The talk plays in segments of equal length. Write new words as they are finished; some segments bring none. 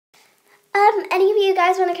Any of you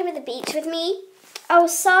guys want to come to the beach with me? Oh,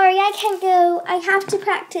 sorry, I can't go. I have to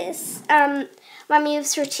practice, my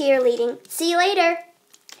moves for cheerleading. See you later.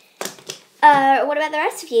 What about the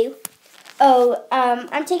rest of you? Oh,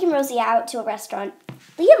 I'm taking Rosie out to a restaurant.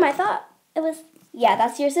 Liam, I thought it was... Yeah,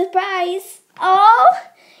 that's your surprise. Oh,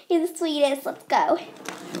 you're the sweetest. Let's go.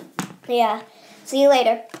 Yeah, see you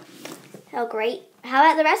later. Oh, great. How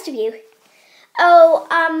about the rest of you? Oh,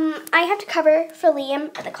 I have to cover for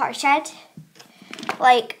Liam at the car shed.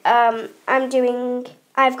 Like, I've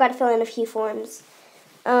got to fill in a few forms.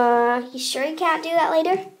 You sure you can't do that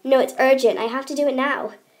later? No, it's urgent. I have to do it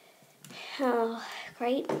now. Oh,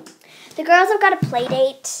 great. The girls have got a play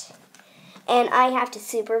date, and I have to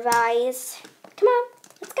supervise. Come on,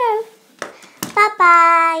 let's go.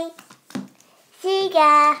 Bye-bye. See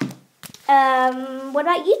ya. What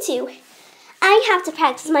about you two? I have to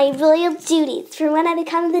practice my royal duties for when I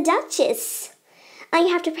become the Duchess. I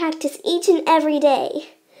have to practice each and every day.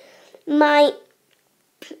 My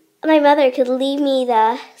mother could leave me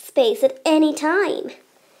the space at any time.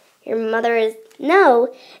 Your mother is...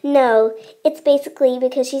 No, it's basically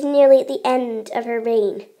because she's nearly at the end of her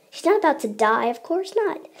reign. She's not about to die, of course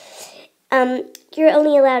not. You're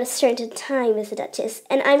only allowed a certain time as a Duchess,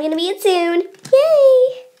 and I'm going to be it soon.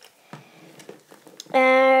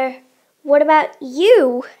 Yay! What about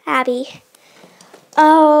you, Abby?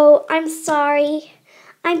 Oh, I'm sorry.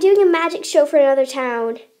 I'm doing a magic show for another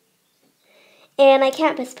town, and I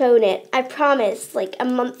can't postpone it. I promised, like, a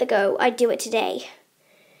month ago I'd do it today.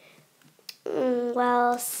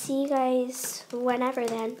 Well, see you guys whenever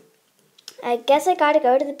then. I guess I gotta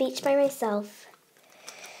go to the beach by myself.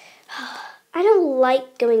 I don't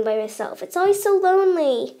like going by myself. It's always so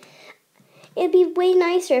lonely. It'd be way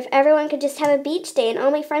nicer if everyone could just have a beach day and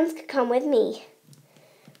all my friends could come with me.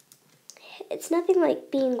 It's nothing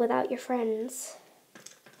like being without your friends.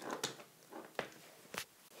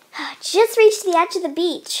 Just reached the edge of the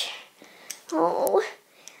beach. Oh,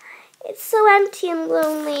 it's so empty and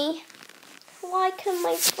lonely. Why couldn't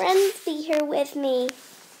my friends be here with me?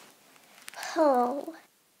 Oh.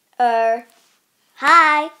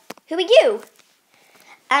 Hi. Who are you?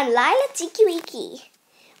 I'm Lila, Tiki, Wiki.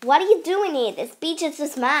 What are you doing here? This beach is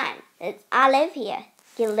just mine. I live here.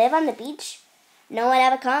 You live on the beach? No one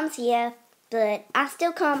ever comes here, but I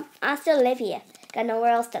still come. I still live here. Got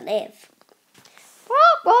nowhere else to live.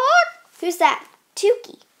 What? Who's that?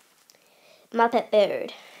 Tiki. My pet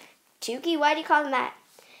bird. Tiki? Why do you call him that?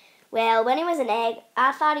 Well, when he was an egg,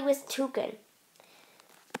 I thought he was a toucan.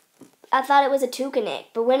 I thought it was a toucan egg,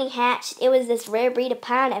 but when he hatched, it was this rare breed of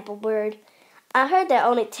pineapple bird. I heard there are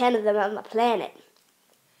only 10 of them on the planet.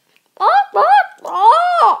 Oh,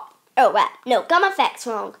 right. No, got my facts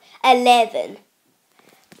wrong. 11.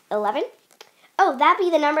 11? Oh, that'd be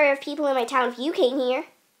the number of people in my town if you came here.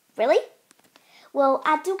 Really? Well,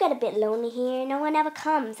 I do get a bit lonely here. No one ever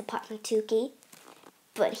comes apart from Tiki.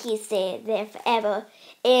 But he stayed there forever.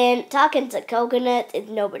 And talking to coconuts is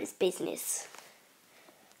nobody's business.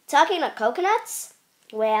 Talking to coconuts?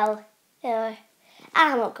 Well, I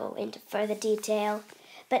won't go into further detail.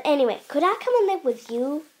 But anyway, could I come and live with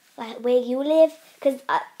you, where you live? Because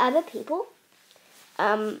other people,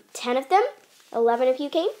 10 of them, 11 of you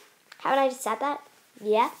came. Haven't I just said that?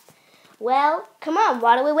 Yeah. Well, come on,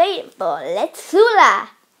 what are we waiting for? Let's hula.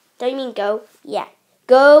 Don't you mean go? Yeah.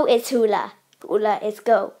 Go is hula. Hula is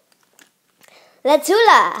go. Let's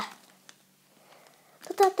hula.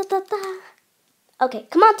 Okay,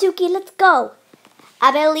 come on, Tiki, let's go.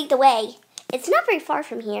 I better lead the way. It's not very far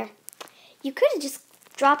from here. You could have just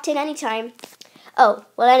dropped in any time. Oh,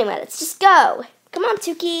 well, anyway, let's just go. Come on,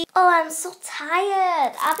 Tiki. Oh, I'm so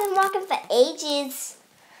tired. I've been walking for ages.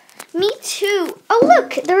 Me too. Oh,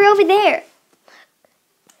 look, they're over there.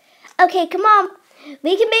 Okay, come on.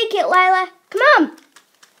 We can make it, Lila. Come on.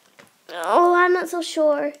 Oh, I'm not so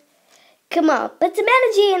sure. Come on, put some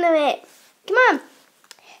energy into it. Come on.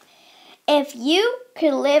 If you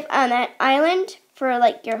could live on that island for,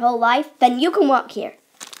 like, your whole life, then you can walk here.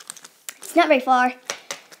 It's not very far.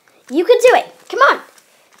 You can do it. Come on.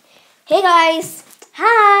 Hey, guys.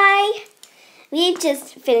 Hi. We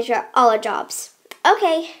just finished all our jobs.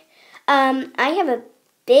 Okay. I have a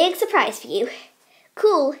big surprise for you.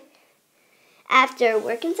 Cool. After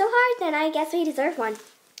working so hard, then I guess we deserve one.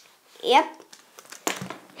 Yep.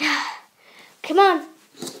 Come on.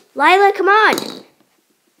 Lila, come on.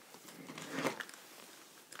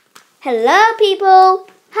 Hello, people.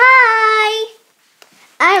 Hi.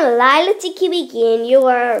 I'm Lila, Tiki, Wiki, and you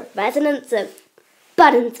are residents of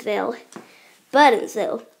Buttonsville.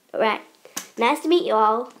 Buttonsville. Right. Nice to meet you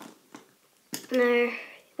all. Where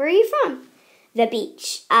are you from? The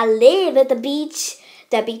beach. I live at the beach.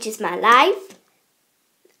 The beach is my life.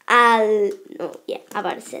 I've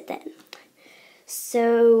already said that.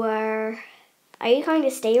 So, are you going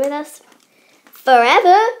to stay with us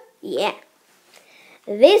forever? Yeah.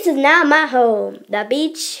 This is not my home. The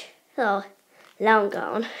beach, oh, long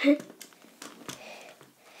gone.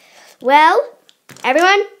 Well,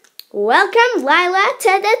 everyone, welcome Lila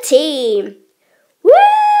to the team. Woo!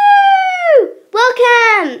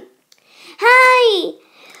 Welcome. Hi.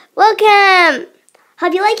 Welcome.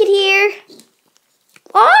 Hope you like it here.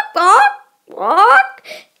 Walk, walk, walk.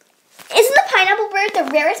 Isn't the pineapple bird the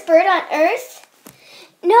rarest bird on Earth?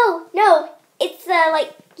 No. It's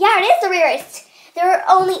yeah, it is the rarest. There are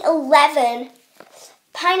only 11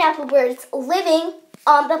 pineapple birds living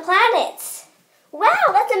on the planet. Wow,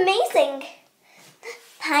 that's amazing.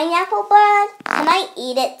 Pineapple bird? I might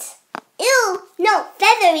eat it. Ew, no,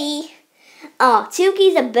 feathery. Oh,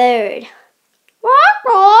 Tiki's a bird. Walk,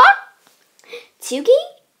 walk. Tiki?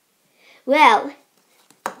 Well,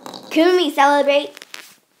 can we celebrate?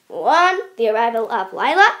 1, the arrival of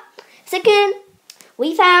Lila. 2,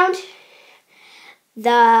 we found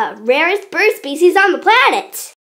the rarest bird species on the planet.